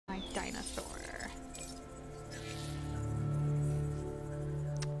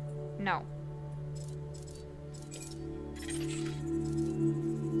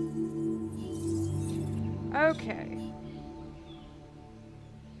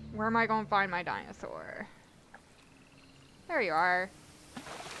Where am I going to find my dinosaur? There you are.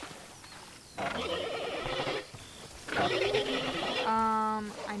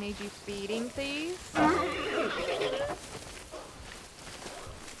 I need you feeding these.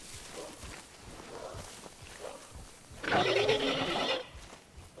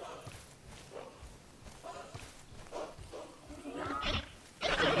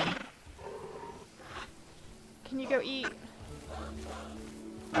 Can you go eat?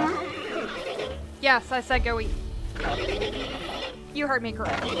 Yes, I said go eat. You heard me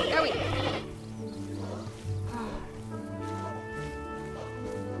correctly. Go eat.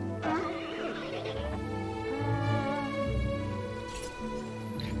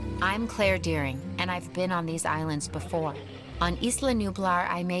 I'm Claire Deering, and I've been on these islands before. On Isla Nublar,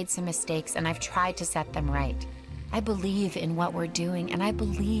 I made some mistakes, and I've tried to set them right. I believe in what we're doing, and I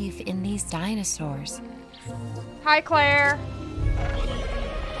believe in these dinosaurs. Hi, Claire.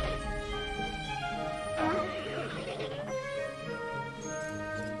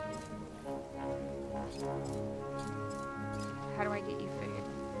 How do I get you food?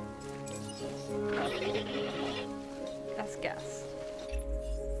 Let's guess.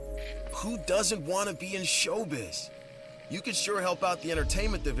 Who doesn't want to be in showbiz? You can sure help out the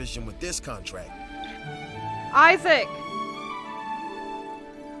entertainment division with this contract. Isaac!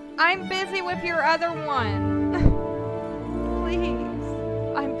 I'm busy with your other one.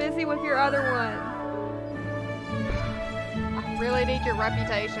 Please. I'm busy with your other one. I really need your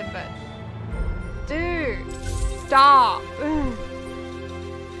reputation, but... Dude! Stop!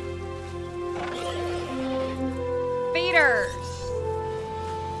 Feeders!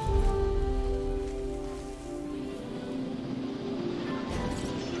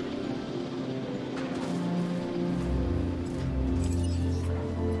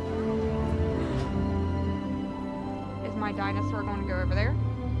 Is my dinosaur going to go over there?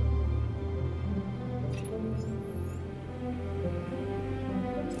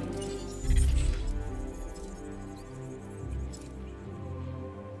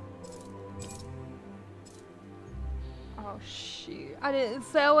 Oh shoot, I didn't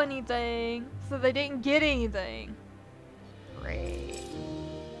sell anything, so they didn't get anything. Great.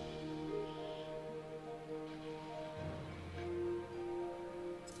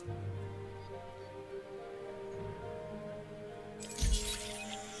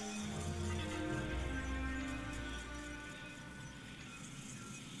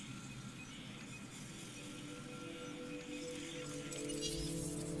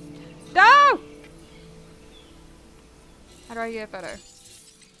 No! How do I get a photo?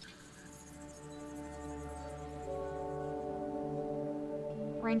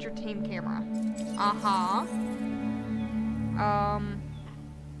 Ranger team camera. Uh-huh.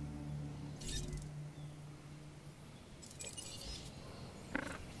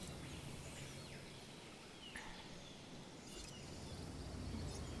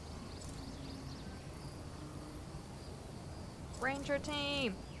 Ranger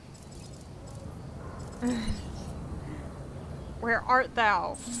team. Where art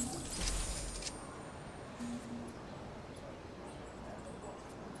thou?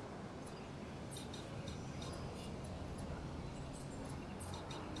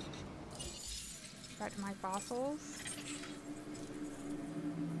 Back to my fossils.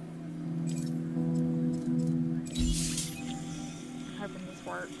 Hoping this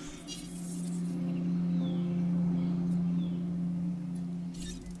works.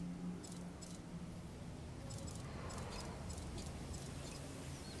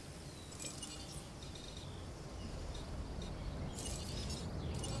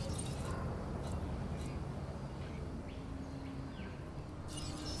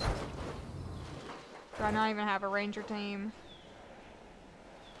 Do I not even have a ranger team?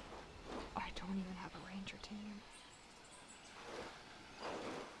 I don't even have a ranger team.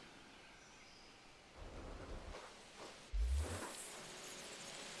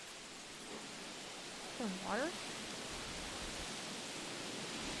 Some water?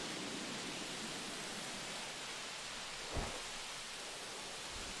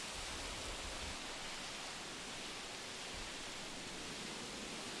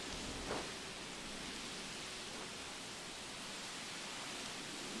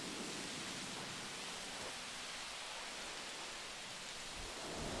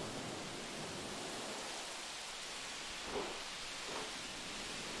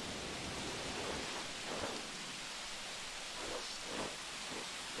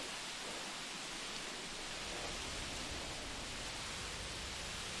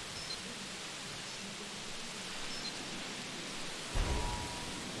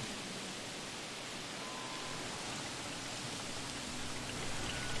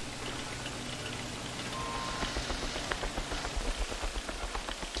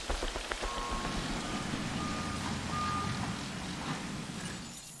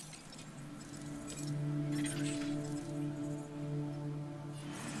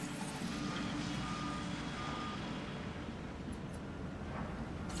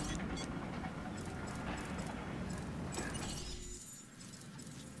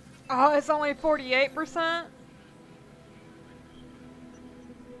 Oh, it's only 48%?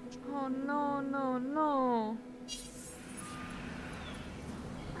 Oh, no, no, no.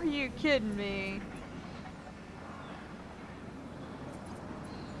 Are you kidding me?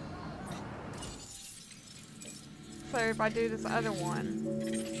 So if I do this other one,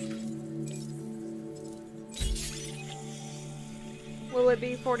 will it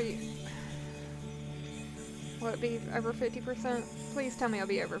be 40? Will it be over 50%? Please tell me it'll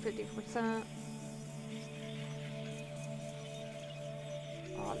be over 50%.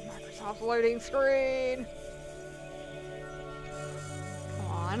 Oh, Microsoft's loading screen.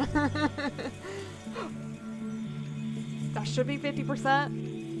 Come on. That should be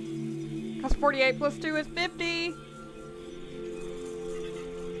 50%. Because 48 plus 2 is 50.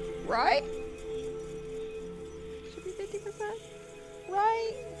 Right? Should be 50%.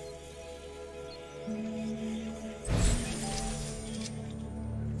 Right?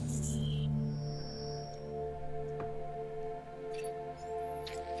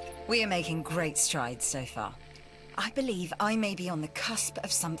 We are making great strides so far. I believe I may be on the cusp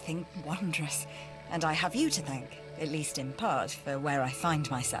of something wondrous, and I have you to thank, at least in part, for where I find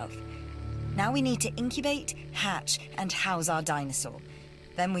myself. Now we need to incubate, hatch, and house our dinosaur.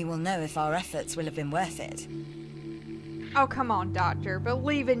 Then we will know if our efforts will have been worth it. Oh, come on, Doctor.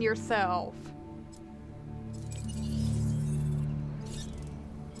 Believe in yourself.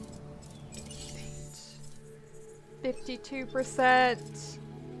 $52%.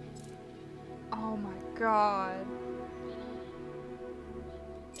 Oh my god.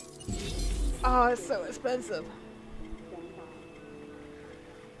 Oh, it's so expensive.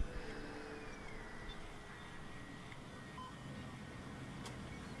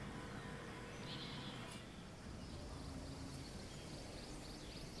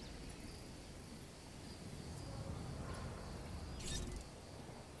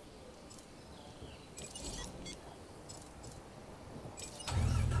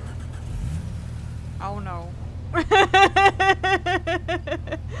 Oh no.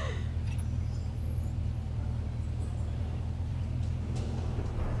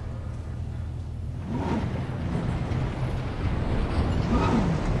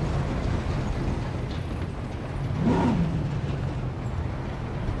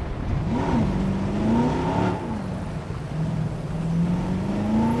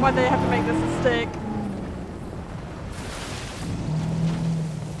 Why'd they have to make this a stick?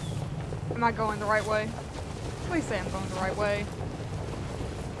 Am I going the right way? Please say I'm going the right way.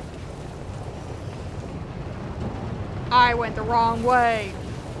 I went the wrong way.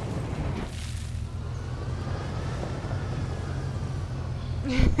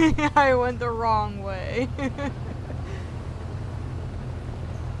 I went the wrong way.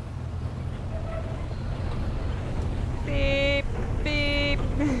 Beep, beep.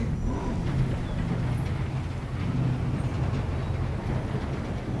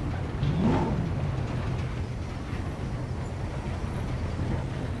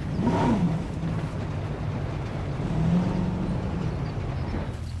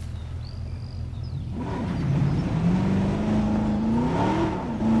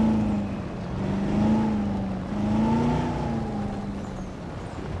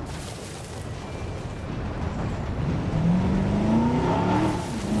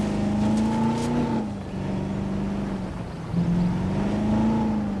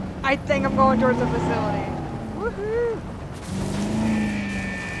 I think I'm going towards the facility. Woohoo!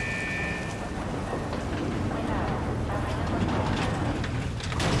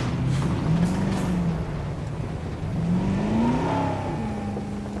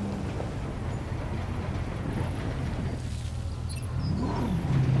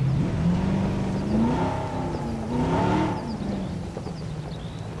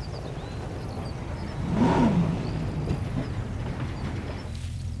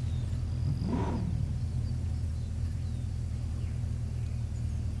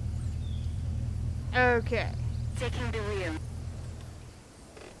 Okay. Taking the wheel.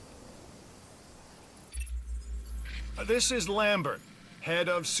 This is Lambert, head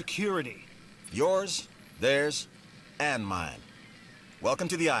of security. Yours, theirs, and mine. Welcome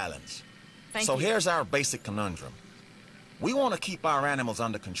to the islands. Thank So you. here's our basic conundrum. We want to keep our animals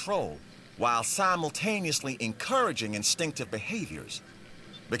under control while simultaneously encouraging instinctive behaviors.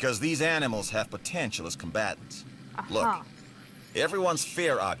 Because these animals have potential as combatants. Look, everyone's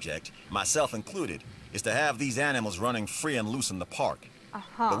fear object, myself included, is to have these animals running free and loose in the park.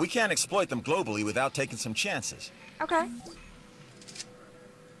 But we can't exploit them globally without taking some chances. Okay.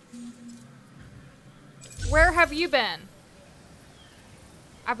 Where have you been?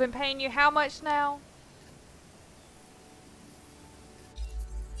 I've been paying you how much now?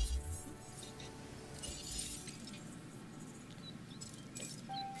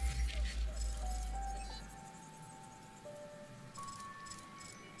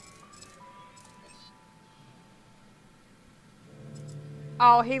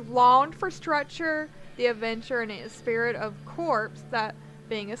 Oh, he longed for structure, the adventure, and a spirit of corps that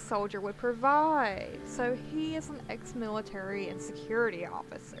being a soldier would provide. So he is an ex-military and security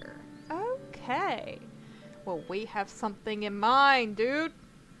officer. Okay. Well, we have something in mind, dude.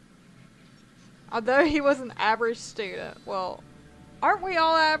 Although he was an average student. Well, aren't we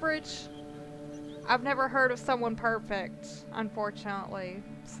all average? I've never heard of someone perfect, unfortunately.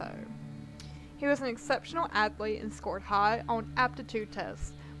 So, he was an exceptional athlete and scored high on aptitude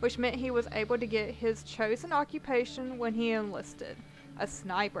tests, which meant he was able to get his chosen occupation when he enlisted. A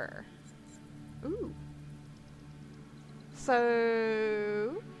sniper. Ooh.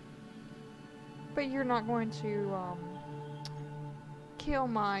 So... But you're not going to, kill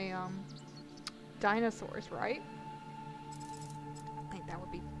my, dinosaurs, right? I think that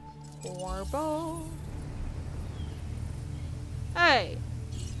would be horrible. Hey!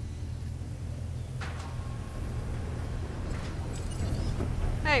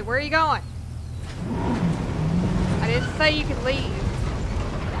 Hey, where are you going? I didn't say you could leave.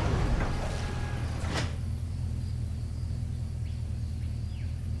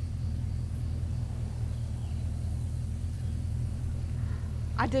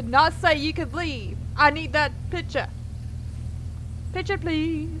 I did not say you could leave. I need that picture. Picture,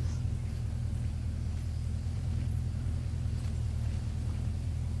 please.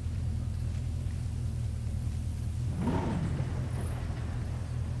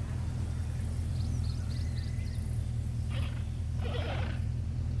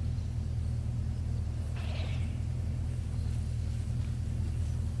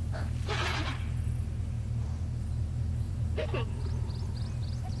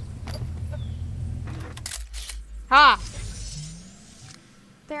 Ha!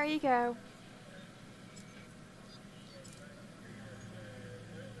 There you go.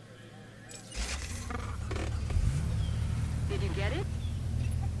 Did you get it?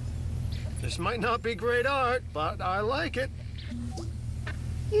 This might not be great art, but I like it.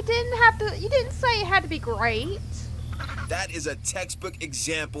 You didn't say it had to be great. That is a textbook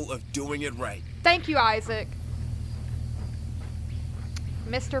example of doing it right. Thank you, Isaac.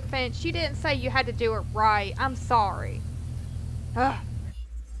 Mr. Finch, you didn't say you had to do it right. I'm sorry. Ugh.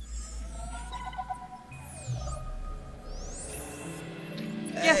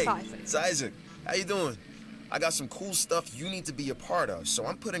 Yes, Hey, Isaac. it's Isaac. How you doing? I got some cool stuff you need to be a part of, so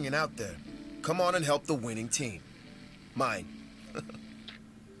I'm putting it out there. Come on and help the winning team. Mine.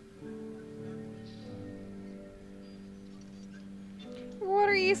 What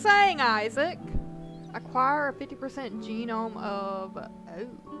are you saying, Isaac? Acquire a 50% genome of...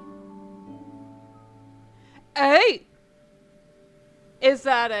 Hey! Is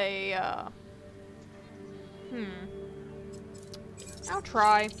that a... I'll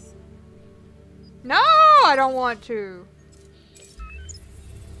try. No, I don't want to.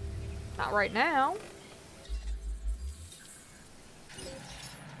 Not right now.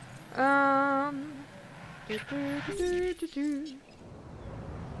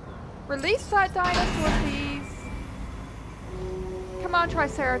 Release that dinosaur, please. Come on,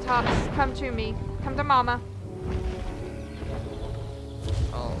 Triceratops. Come to me. Come to Mama.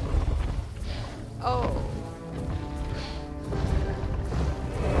 Oh. Oh.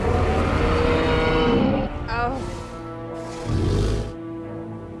 Oh.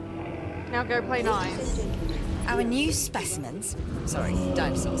 Now go play nice. Our new specimens, sorry,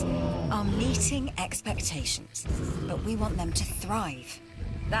 dinosaurs, are meeting expectations, but we want them to thrive.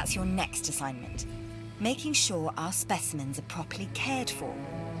 That's your next assignment. Making sure our specimens are properly cared for.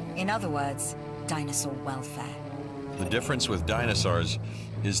 In other words, dinosaur welfare. The difference with dinosaurs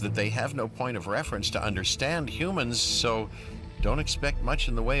is that they have no point of reference to understand humans, so don't expect much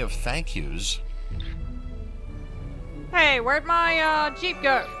in the way of thank yous. Hey, where'd my Jeep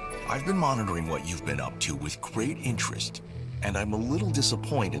go? I've been monitoring what you've been up to with great interest, and I'm a little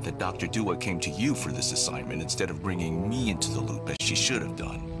disappointed that Dr. Dua came to you for this assignment instead of bringing me into the loop as she should have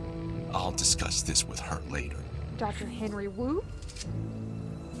done. I'll discuss this with her later. Dr. Henry Wu?